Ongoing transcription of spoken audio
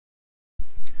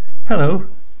Hello,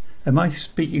 am I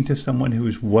speaking to someone who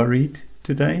is worried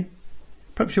today?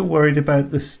 Perhaps you're worried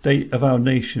about the state of our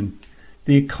nation,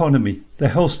 the economy, the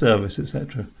health service,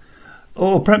 etc.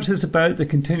 Or perhaps it's about the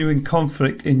continuing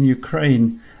conflict in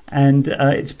Ukraine and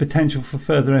its potential for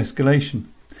further escalation.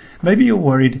 Maybe you're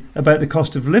worried about the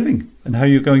cost of living and how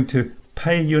you're going to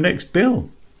pay your next bill.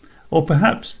 Or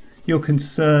perhaps your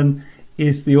concern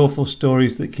is the awful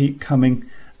stories that keep coming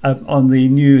on the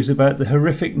news about the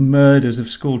horrific murders of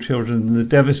school children and the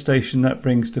devastation that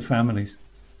brings to families.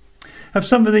 Have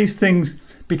some of these things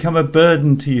become a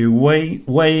burden to you,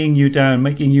 weighing you down,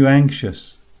 making you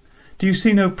anxious? Do you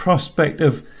see no prospect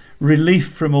of relief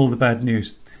from all the bad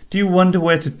news? Do you wonder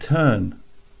where to turn?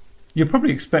 You'll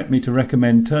probably expect me to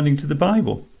recommend turning to the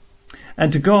Bible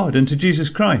and to God and to Jesus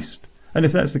Christ. And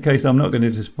if that's the case, I'm not going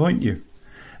to disappoint you.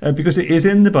 Because it is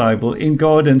in the Bible, in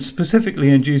God, and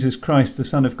specifically in Jesus Christ, the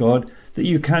Son of God, that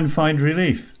you can find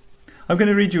relief. I'm going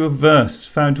to read you a verse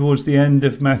found towards the end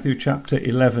of Matthew chapter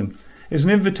 11. It's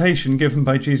an invitation given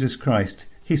by Jesus Christ.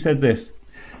 He said this,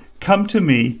 "Come to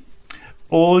me,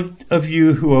 all of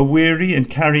you who are weary and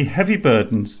carry heavy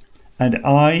burdens, and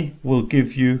I will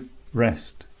give you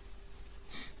rest."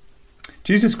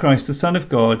 Jesus Christ, the Son of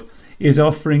God, is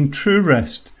offering true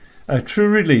rest, true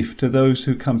relief to those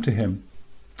who come to him.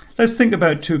 Let's think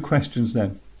about two questions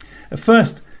then.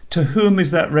 First, to whom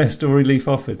is that rest or relief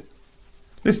offered?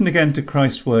 Listen again to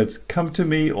Christ's words, "Come to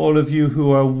me, all of you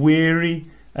who are weary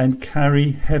and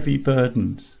carry heavy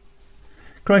burdens."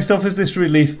 Christ offers this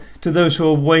relief to those who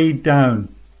are weighed down,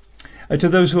 to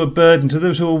those who are burdened, to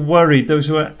those who are worried, those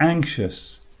who are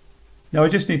anxious. Now I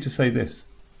just need to say this.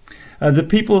 The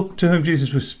people to whom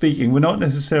Jesus was speaking were not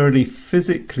necessarily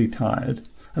physically tired,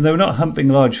 and they were not humping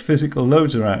large physical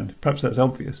loads around. Perhaps that's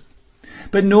obvious.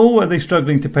 But nor were they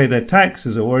struggling to pay their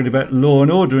taxes or worried about law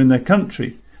and order in their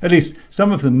country. At least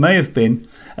some of them may have been,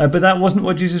 but that wasn't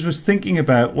what Jesus was thinking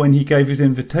about when he gave his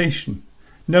invitation.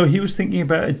 No, he was thinking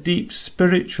about a deep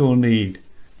spiritual need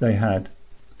they had.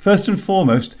 First and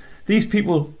foremost, these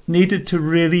people needed to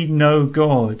really know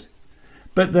God.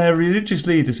 But their religious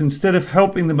leaders, instead of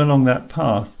helping them along that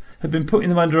path, had been putting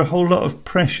them under a whole lot of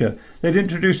pressure. They'd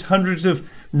introduced hundreds of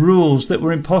rules that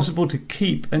were impossible to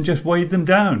keep and just weighed them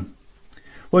down.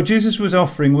 What Jesus was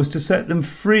offering was to set them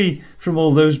free from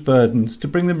all those burdens, to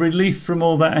bring them relief from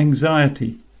all that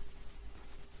anxiety.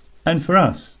 And for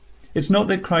us, it's not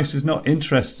that Christ is not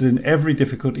interested in every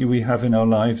difficulty we have in our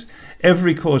lives,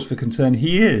 every cause for concern.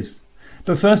 He is.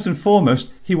 But first and foremost,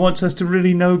 he wants us to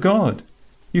really know God.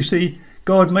 You see,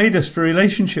 God made us for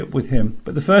relationship with him,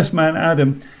 but the first man,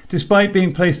 Adam, despite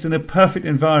being placed in a perfect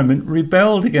environment,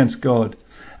 rebelled against God.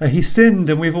 He sinned,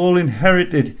 and we've all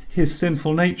inherited his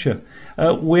sinful nature.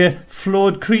 We're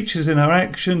flawed creatures in our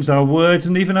actions, our words,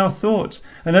 and even our thoughts.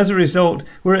 And as a result,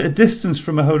 we're at a distance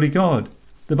from a holy God.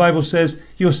 The Bible says,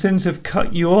 your sins have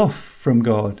cut you off from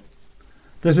God.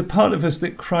 There's a part of us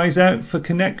that cries out for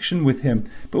connection with him,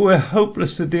 but we're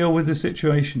hopeless to deal with the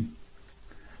situation.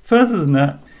 Further than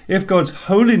that, if God's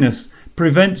holiness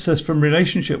prevents us from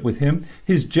relationship with him,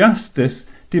 his justice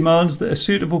demands that a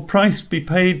suitable price be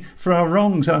paid for our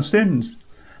wrongs, our sins.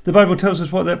 The Bible tells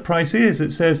us what that price is.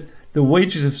 It says, the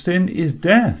wages of sin is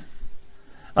death.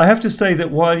 I have to say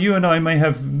that while you and I may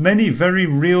have many very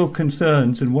real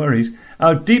concerns and worries,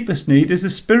 our deepest need is a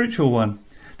spiritual one.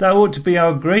 That ought to be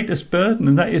our greatest burden,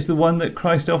 and that is the one that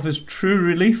Christ offers true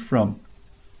relief from.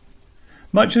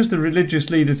 Much as the religious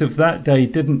leaders of that day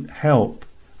didn't help,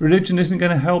 religion isn't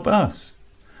going to help us.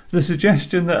 The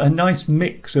suggestion that a nice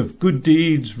mix of good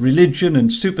deeds, religion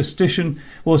and superstition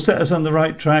will set us on the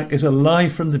right track is a lie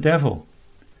from the devil.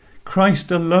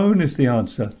 Christ alone is the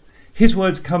answer. His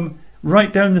words come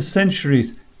right down the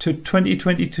centuries to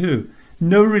 2022.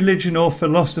 No religion or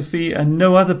philosophy and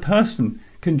no other person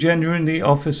can genuinely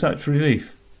offer such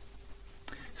relief.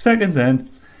 Second then,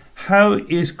 how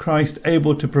is Christ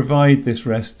able to provide this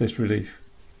rest, this relief?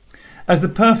 As the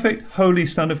perfect, holy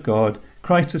Son of God,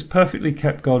 Christ has perfectly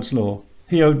kept God's law.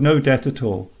 He owed no debt at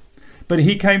all. But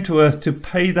he came to earth to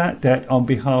pay that debt on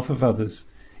behalf of others.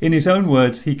 In his own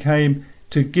words, he came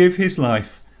to give his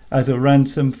life as a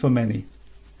ransom for many.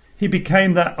 He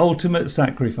became that ultimate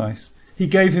sacrifice. He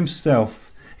gave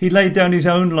himself. He laid down his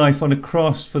own life on a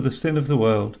cross for the sin of the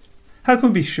world. How can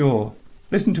we be sure?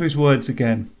 Listen to his words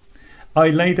again. I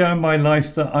lay down my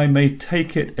life that I may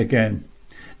take it again.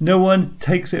 No one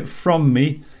takes it from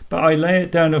me, but I lay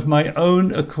it down of my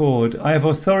own accord. I have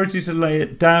authority to lay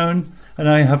it down, and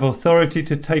I have authority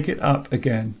to take it up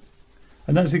again.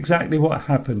 And that's exactly what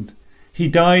happened. He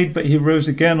died, but he rose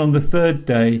again on the third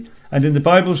day. And in the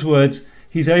Bible's words,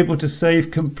 he's able to save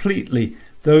completely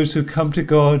those who come to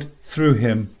God through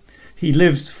him. He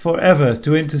lives forever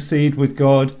to intercede with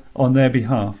God on their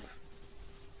behalf.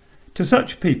 To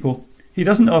such people, he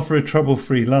doesn't offer a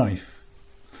trouble-free life,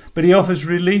 but he offers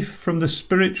relief from the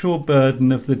spiritual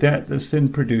burden of the debt that sin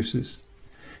produces.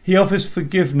 He offers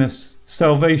forgiveness,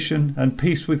 salvation, and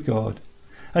peace with God,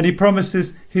 and he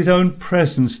promises his own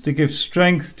presence to give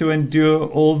strength to endure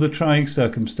all the trying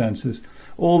circumstances,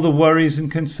 all the worries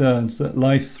and concerns that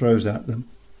life throws at them.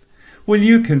 Will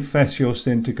you confess your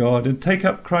sin to God and take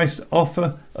up Christ's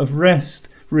offer of rest,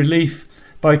 relief,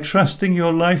 by trusting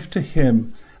your life to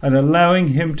him and allowing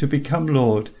him to become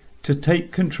Lord, to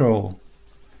take control?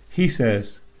 He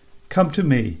says, "Come to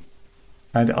me,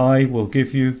 and I will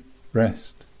give you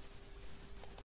rest."